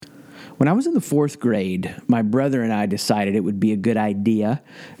When I was in the fourth grade, my brother and I decided it would be a good idea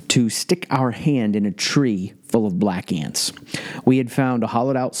to stick our hand in a tree full of black ants. We had found a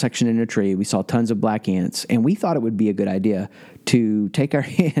hollowed out section in a tree. We saw tons of black ants, and we thought it would be a good idea to take our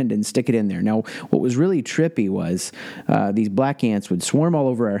hand and stick it in there. Now, what was really trippy was these black ants would swarm all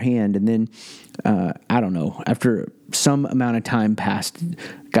over our hand, and then, I don't know, after some amount of time passed,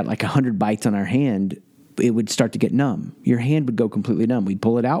 got like 100 bites on our hand, it would start to get numb. Your hand would go completely numb. We'd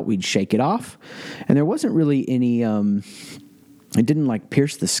pull it out, we'd shake it off, and there wasn't really any, it didn't like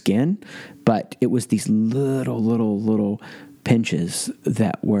pierce the skin, but it was these little pinches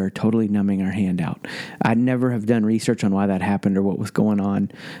that were totally numbing our hand out. I'd never have done research on why that happened or what was going on.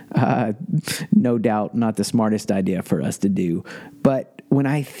 No doubt not the smartest idea for us to do. But when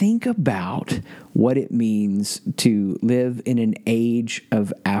I think about what it means to live in an age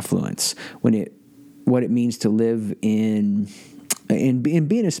of affluence, what it means to live in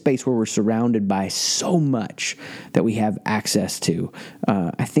be in a space where we're surrounded by so much that we have access to,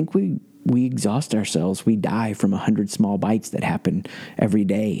 I think we exhaust ourselves. We die from 100 small bites that happen every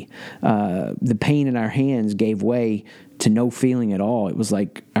day. The pain in our hands gave way to no feeling at all. It was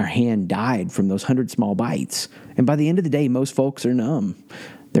like our hand died from those 100 small bites. And by the end of the day, most folks are numb.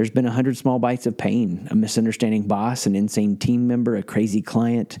 There's been 100 small bites of pain, a misunderstanding boss, an insane team member, a crazy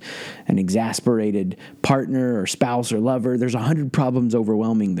client, an exasperated partner or spouse or lover. There's 100 problems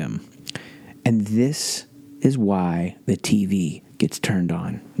overwhelming them. And this is why the TV gets turned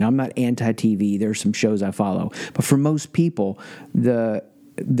on. Now, I'm not anti-TV. There are some shows I follow. But for most people,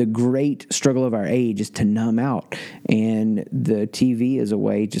 the great struggle of our age is to numb out. And the TV is a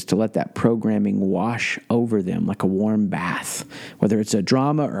way just to let that programming wash over them like a warm bath. Whether it's a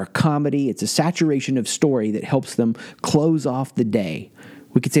drama or a comedy, it's a saturation of story that helps them close off the day.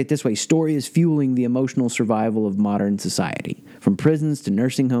 We could say it this way: story is fueling the emotional survival of modern society. From prisons to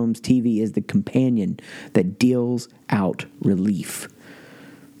nursing homes, TV is the companion that deals out relief.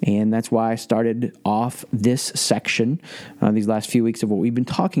 And that's why I started off this section, these last few weeks, of what we've been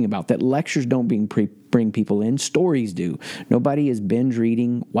talking about, that lectures don't bring people in, stories do. Nobody is binge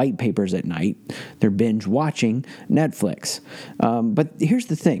reading white papers at night. They're binge watching Netflix. But here's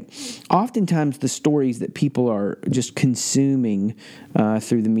the thing. Oftentimes the stories that people are just consuming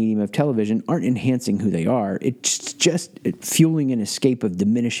through the medium of television aren't enhancing who they are. It's just fueling an escape of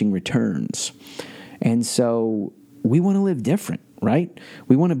diminishing returns. And so we want to live different. Right?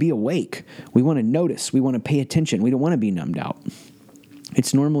 We want to be awake. We want to notice. We want to pay attention. We don't want to be numbed out.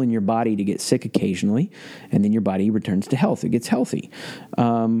 It's normal in your body to get sick occasionally, and then your body returns to health. It gets healthy.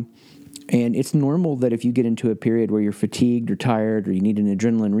 And it's normal that if you get into a period where you're fatigued or tired or you need an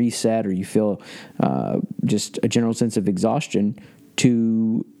adrenaline reset or you feel just a general sense of exhaustion,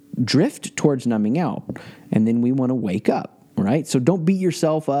 to drift towards numbing out. And then we want to wake up. Right? So don't beat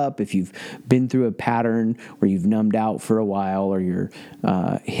yourself up if you've been through a pattern where you've numbed out for a while or you're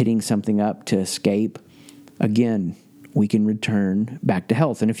hitting something up to escape. Again, we can return back to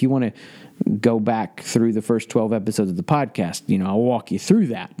health. And if you want to go back through the first 12 episodes of the podcast, I'll walk you through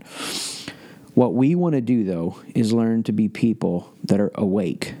that. What we want to do, though, is learn to be people that are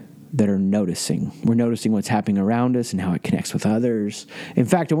awake, that are noticing. We're noticing what's happening around us and how it connects with others. In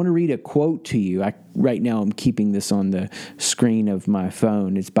fact, I want to read a quote to you. Right now I'm keeping this on the screen of my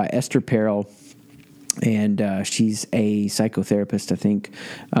phone. It's by Esther Perel, and she's a psychotherapist, I think.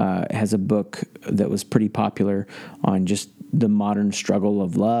 Has a book that was pretty popular on just the modern struggle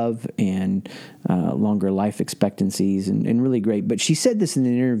of love and longer life expectancies, and really great. But she said this in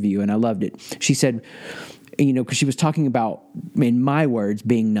an interview, and I loved it. She said, because she was talking about, in my words,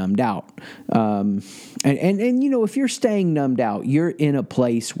 being numbed out. And if you're staying numbed out, you're in a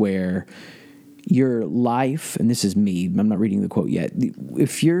place where your life, and this is me, I'm not reading the quote yet.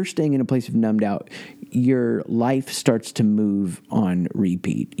 If you're staying in a place of numbed out, your life starts to move on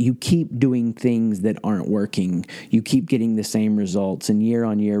repeat. You keep doing things that aren't working. You keep getting the same results, and year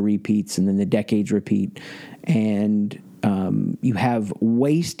on year repeats, and then the decades repeat. And you have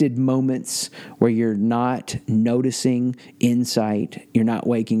wasted moments where you're not noticing insight, you're not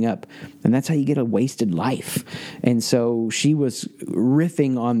waking up, and that's how you get a wasted life. And so she was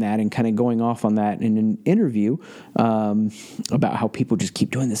riffing on that and kind of going off on that in an interview about how people just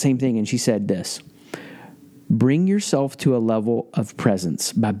keep doing the same thing. And she said this: bring yourself to a level of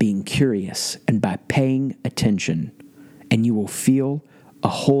presence by being curious and by paying attention, and you will feel a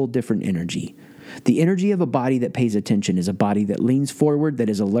whole different energy. The energy of a body that pays attention is a body that leans forward, that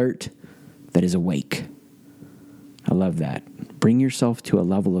is alert, that is awake. I love that. Bring yourself to a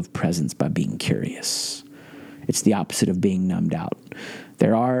level of presence by being curious. It's the opposite of being numbed out.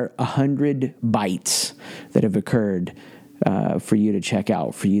 There are 100 bites that have occurred for you to check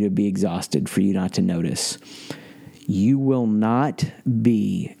out, for you to be exhausted, for you not to notice. You will not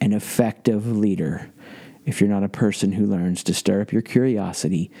be an effective leader if you're not a person who learns to stir up your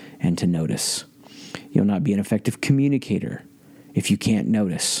curiosity and to notice. You'll not be an effective communicator if you can't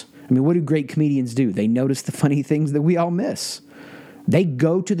notice. I mean, what do great comedians do? They notice the funny things that we all miss. They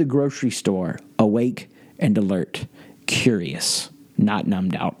go to the grocery store awake and alert, curious, not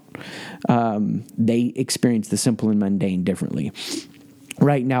numbed out. They experience the simple and mundane differently.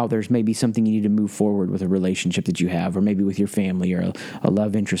 Right now, there's maybe something you need to move forward with, a relationship that you have, or maybe with your family, or a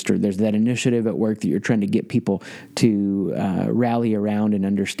love interest, or there's that initiative at work that you're trying to get people to rally around and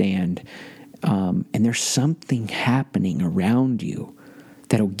understand. And there's something happening around you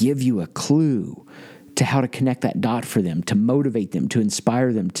that'll give you a clue to how to connect that dot for them, to motivate them, to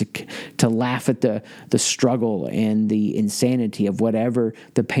inspire them, to laugh at the struggle and the insanity of whatever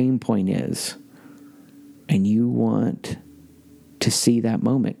the pain point is. And you want to see that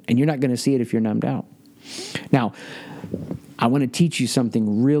moment. And you're not going to see it if you're numbed out. Now, I want to teach you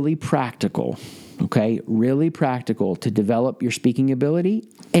something really practical, okay? Really practical to develop your speaking ability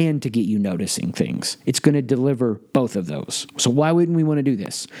and to get you noticing things. It's going to deliver both of those. So why wouldn't we want to do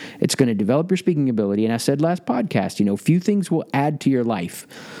this? It's going to develop your speaking ability. And I said last podcast, few things will add to your life,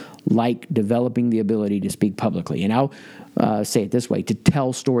 like developing the ability to speak publicly. And I'll say it this way, to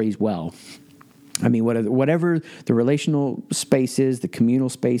tell stories well. I mean, whatever the relational space is, the communal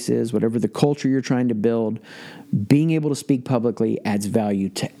space is, whatever the culture you're trying to build, being able to speak publicly adds value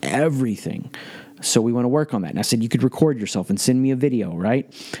to everything. So we want to work on that. And I said you could record yourself and send me a video,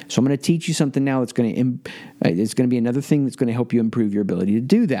 right? So I'm going to teach you something now that's going to be another thing that's going to help you improve your ability to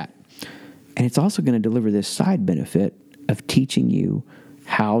do that. And it's also going to deliver this side benefit of teaching you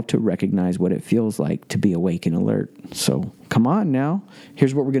how to recognize what it feels like to be awake and alert. So come on now.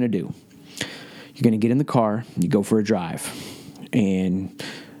 Here's what we're going to do. You're going to get in the car, you go for a drive, and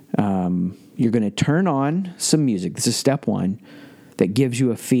you're going to turn on some music. This is step one, that gives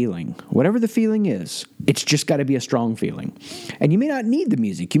you a feeling. Whatever the feeling is, it's just got to be a strong feeling. And you may not need the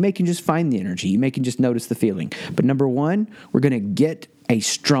music. You may can just find the energy. You may can just notice the feeling. But number one, we're going to get a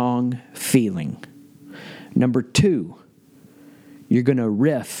strong feeling. Number two, you're going to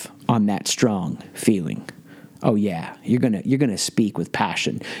riff on that strong feeling. Oh yeah, you're gonna speak with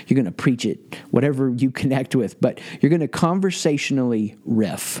passion. You're gonna preach it, whatever you connect with, but you're gonna conversationally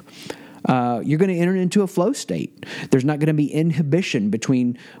riff. You're gonna enter into a flow state. There's not gonna be inhibition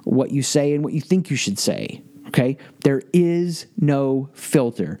between what you say and what you think you should say. Okay, there is no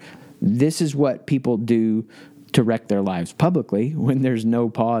filter. This is what people do to wreck their lives publicly when there's no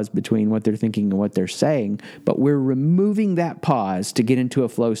pause between what they're thinking and what they're saying. But we're removing that pause to get into a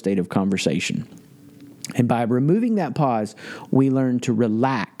flow state of conversation. And by removing that pause, we learn to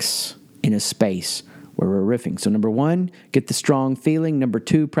relax in a space where we're riffing. So number one, get the strong feeling. Number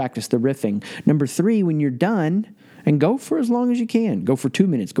two, practice the riffing. Number three, when you're done, and go for as long as you can. Go for 2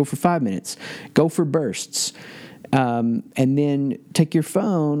 minutes. Go for 5 minutes. Go for bursts. And then take your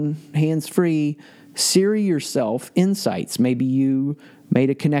phone, hands-free, Siri yourself insights. Maybe you made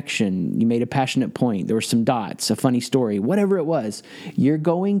a connection, you made a passionate point, there were some dots, a funny story, whatever it was. You're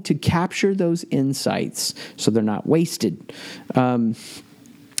going to capture those insights so they're not wasted.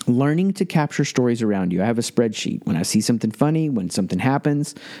 Learning to capture stories around you. I have a spreadsheet. When I see something funny, when something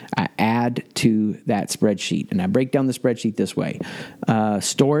happens, I add to that spreadsheet. And I break down the spreadsheet this way.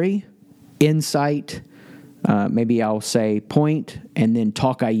 Story, insight, maybe I'll say point, and then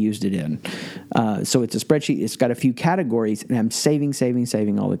talk I used it in. So it's a spreadsheet. It's got a few categories, and I'm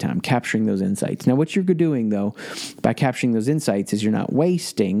saving all the time, capturing those insights. Now, what you're doing, though, by capturing those insights is you're not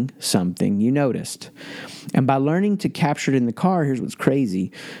wasting something you noticed. And by learning to capture it in the car, here's what's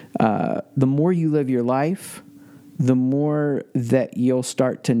crazy. The more you live your life, the more that you'll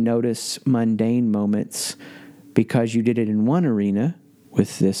start to notice mundane moments because you did it in one arena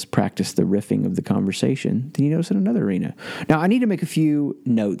with this practice, the riffing of the conversation, then you notice in another arena. Now, I need to make a few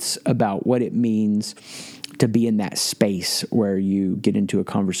notes about what it means to be in that space where you get into a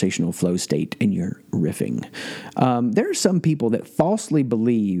conversational flow state and you're riffing. There are some people that falsely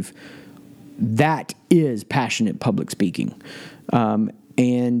believe that is passionate public speaking.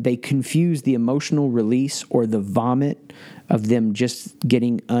 And they confuse the emotional release or the vomit of them just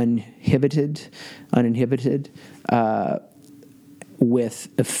getting uninhibited, with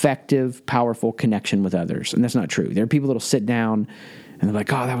effective, powerful connection with others. And that's not true. There are people that will sit down and they're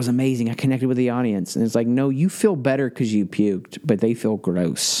like, oh, that was amazing. I connected with the audience. And it's like, no, you feel better because you puked, but they feel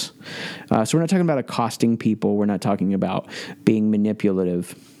gross. So we're not talking about accosting people. We're not talking about being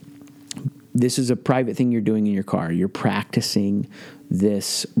manipulative. This is a private thing you're doing in your car. You're practicing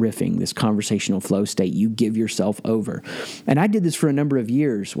this riffing, this conversational flow state. You give yourself over. And I did this for a number of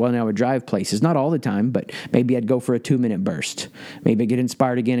years when I would drive places, not all the time, but maybe I'd go for a 2-minute burst. Maybe I'd get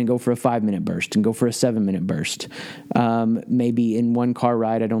inspired again and go for a 5-minute burst and go for a 7-minute burst. Maybe in one car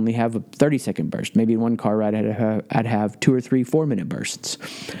ride, I'd only have a 30-second burst. Maybe in one car ride, I'd have 2 or 3 4-minute bursts.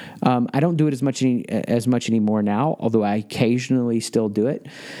 I don't do it as much anymore now, although I occasionally still do it.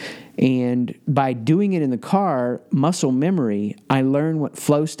 And by doing it in the car, muscle memory, I learn what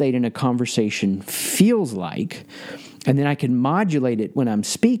flow state in a conversation feels like, and then I can modulate it when I'm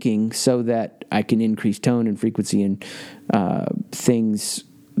speaking so that I can increase tone and frequency and things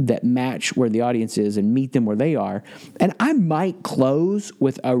that match where the audience is and meet them where they are. And I might close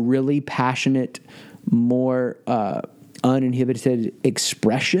with a really passionate, more uninhibited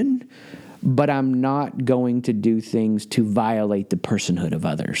expression, but I'm not going to do things to violate the personhood of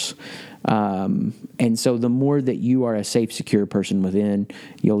others. And so the more that you are a safe, secure person within,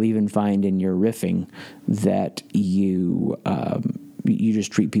 you'll even find in your riffing that you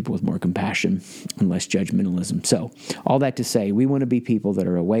just treat people with more compassion and less judgmentalism. So all that to say, we want to be people that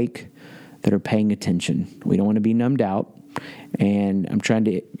are awake, that are paying attention. We don't want to be numbed out. And I'm trying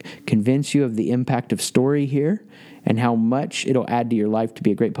to convince you of the impact of story here and how much it'll add to your life to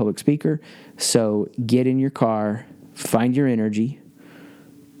be a great public speaker. So get in your car, find your energy,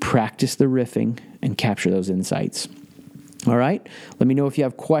 practice the riffing, and capture those insights. All right? Let me know if you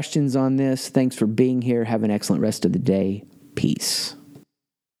have questions on this. Thanks for being here. Have an excellent rest of the day. Peace.